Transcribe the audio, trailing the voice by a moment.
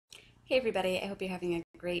Hey everybody, I hope you're having a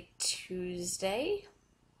great Tuesday.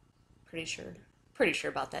 Pretty sure pretty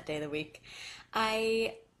sure about that day of the week.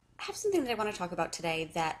 I have something that I want to talk about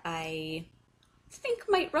today that I think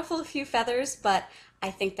might ruffle a few feathers, but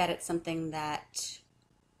I think that it's something that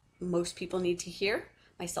most people need to hear,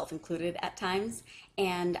 myself included at times,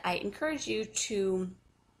 and I encourage you to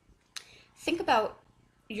think about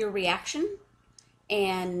your reaction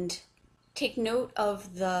and take note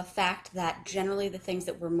of the fact that generally the things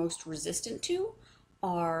that we're most resistant to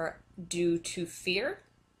are due to fear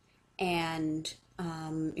and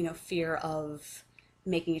fear of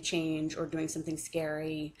making a change or doing something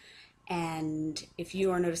scary. And if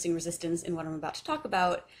you are noticing resistance in what I'm about to talk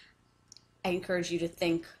about, I encourage you to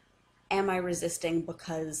think, am I resisting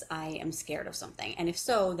because I am scared of something? And if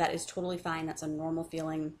so, that is totally fine. That's a normal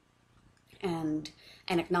feeling, and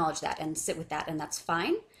acknowledge that and sit with that, and that's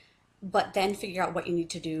fine. But then figure out what you need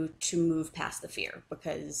to do to move past the fear,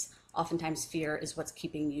 because oftentimes fear is what's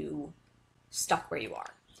keeping you stuck where you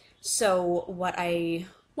are. So what I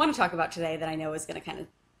want to talk about today, that I know is going to kind of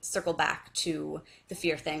circle back to the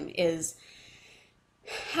fear thing, is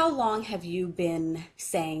how long have you been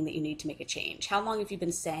saying that you need to make a change? How long have you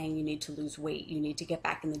been saying you need to lose weight, you need to get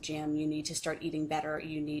back in the gym, you need to start eating better,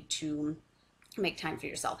 you need to make time for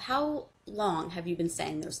yourself? How long have you been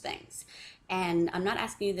saying those things? And I'm not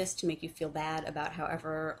asking you this to make you feel bad about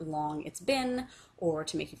however long it's been, or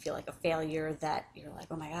to make you feel like a failure that you're like,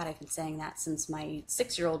 oh my God, I've been saying that since my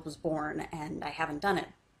 6-year-old was born and I haven't done it.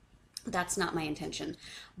 That's not my intention.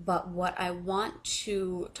 But what I want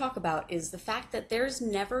to talk about is the fact that there's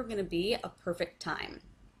never going to be a perfect time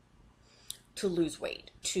to lose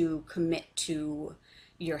weight, to commit to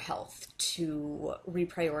your health, to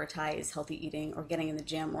reprioritize healthy eating or getting in the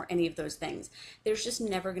gym or any of those things. There's just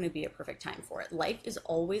never going to be a perfect time for it. Life is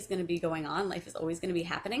always going to be going on. Life is always going to be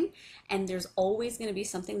happening. And there's always going to be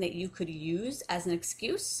something that you could use as an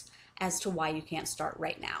excuse as to why you can't start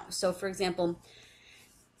right now. So for example,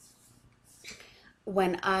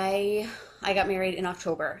 when I got married in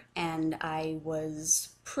October, and I was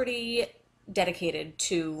pretty dedicated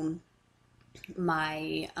to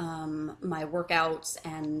my workouts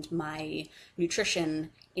and my nutrition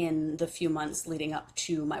in the few months leading up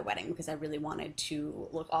to my wedding, because I really wanted to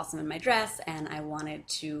look awesome in my dress, and I wanted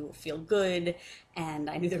to feel good, and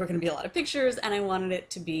I knew there were going to be a lot of pictures, and I wanted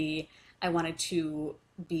to be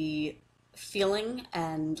feeling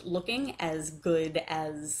and looking as good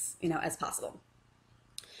as, as possible.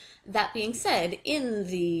 That being said, in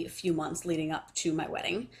the few months leading up to my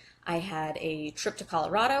wedding, I had a trip to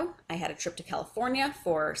Colorado. I had a trip to California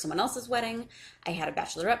for someone else's wedding. I had a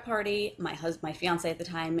bachelorette party. My fiance at the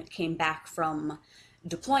time, came back from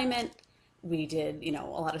deployment. We did, a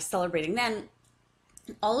lot of celebrating then.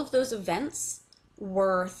 All of those events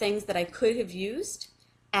were things that I could have used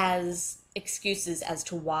as excuses as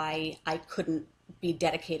to why I couldn't be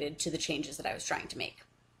dedicated to the changes that I was trying to make.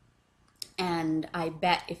 And I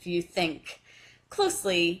bet if you think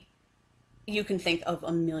closely, you can think of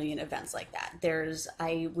a million events like that.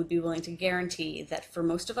 I would be willing to guarantee that for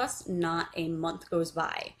most of us, not a month goes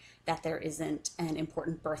by that there isn't an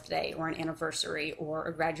important birthday or an anniversary or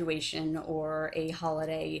a graduation or a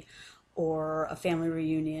holiday or a family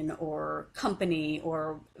reunion or company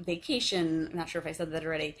or vacation. I'm not sure if I said that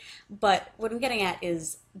already. But what I'm getting at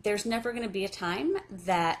is there's never going to be a time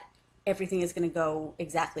that everything is going to go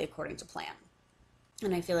exactly according to plan.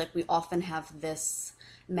 And I feel like we often have this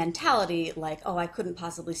mentality like, oh, I couldn't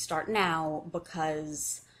possibly start now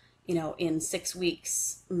because, in 6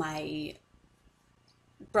 weeks, my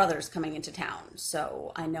brother's coming into town.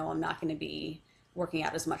 So I know I'm not going to be working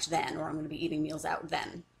out as much then, or I'm going to be eating meals out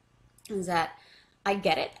then. Is that I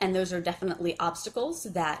get it. And those are definitely obstacles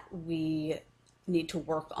that we need to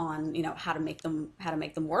work on, how to make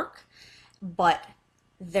them work. But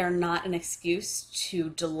they're not an excuse to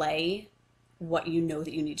delay what you know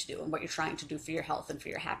that you need to do and what you're trying to do for your health and for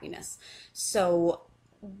your happiness. So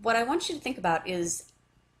what I want you to think about is,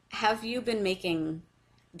 have you been making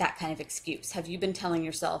that kind of excuse? Have you been telling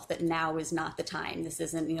yourself that now is not the time? This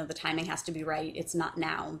isn't, the timing has to be right. It's not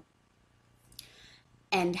now.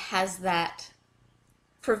 And has that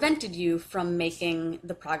prevented you from making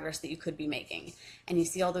the progress that you could be making? And you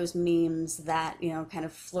see all those memes that, kind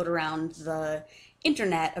of float around the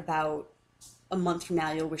internet about a month from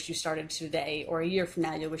now you'll wish you started today, or a year from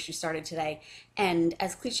now you'll wish you started today. And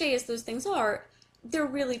as cliche as those things are, they're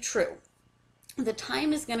really true. The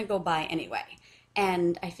time is going to go by anyway.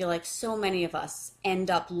 And I feel like so many of us end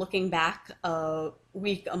up looking back a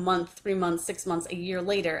week, a month, 3 months, 6 months, a year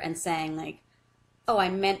later and saying like, oh, I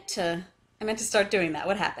meant to start doing that.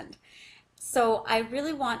 What happened? So I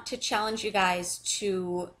really want to challenge you guys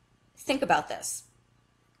to think about this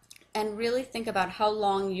and really think about how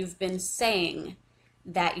long you've been saying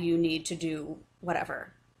that you need to do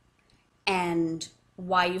whatever and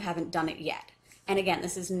why you haven't done it yet. And again,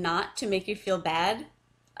 this is not to make you feel bad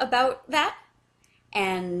about that.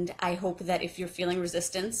 And I hope that if you're feeling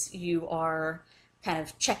resistance, you are kind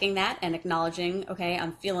of checking that and acknowledging, okay,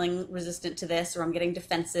 I'm feeling resistant to this, or I'm getting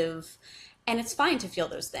defensive. And it's fine to feel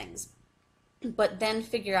those things. But then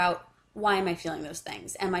figure out, why am I feeling those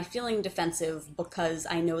things? Am I feeling defensive because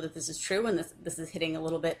I know that this is true and this is hitting a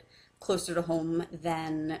little bit closer to home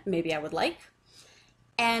than maybe I would like?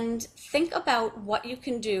 And think about what you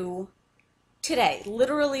can do today,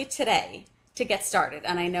 literally today, to get started.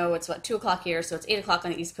 And I know it's 2 o'clock here, so it's 8 o'clock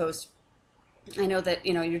on the East Coast. I know that,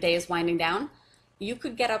 your day is winding down. You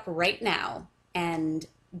could get up right now and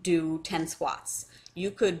do 10 squats.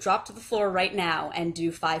 You could drop to the floor right now and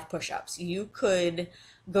do 5 push-ups. You could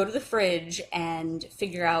go to the fridge and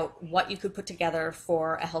figure out what you could put together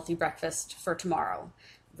for a healthy breakfast for tomorrow.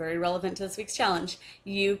 Very relevant to this week's challenge.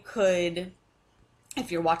 You could,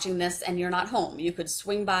 if you're watching this and you're not home, you could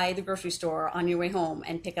swing by the grocery store on your way home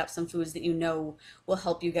and pick up some foods that you know will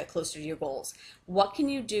help you get closer to your goals. What can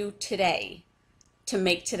you do today to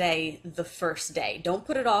make today the first day? Don't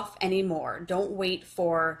put it off anymore. Don't wait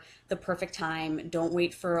for the perfect time. Don't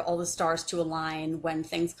wait for all the stars to align when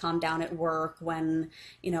things calm down at work, when,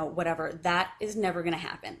 whatever. That is never going to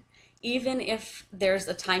happen. Even if there's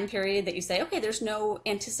a time period that you say, okay, there's no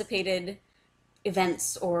anticipated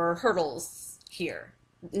events or hurdles here.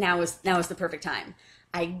 Now is the perfect time.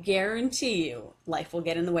 I guarantee you life will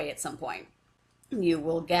get in the way at some point. You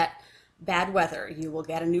will get bad weather. You will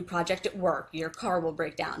get a new project at work. Your car will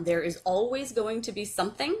break down. There is always going to be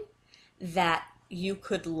something that you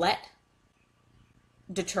could let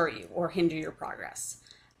deter you or hinder your progress.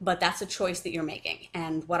 But that's a choice that you're making.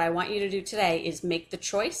 And what I want you to do today is make the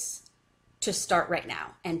choice to start right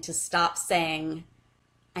now and to stop saying,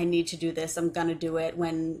 I need to do this, I'm going to do it.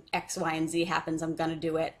 When X, Y, and Z happens, I'm going to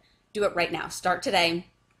do it. Do it right now. Start today.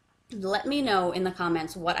 Let me know in the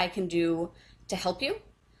comments what I can do to help you,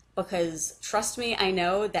 because trust me, I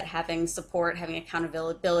know that having support, having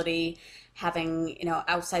accountability, having,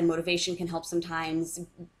 outside motivation can help sometimes.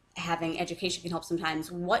 Having education can help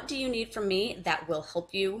sometimes. What do you need from me that will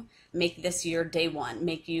help you make this your day one?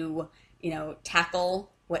 Make you,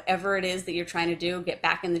 tackle whatever it is that you're trying to do, get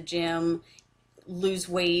back in the gym, lose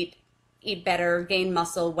weight, eat better, gain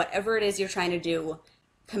muscle, whatever it is you're trying to do.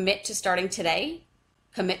 Commit to starting today.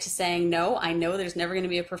 Commit to saying, no, I know there's never going to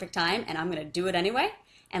be a perfect time and I'm going to do it anyway.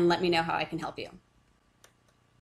 And let me know how I can help you.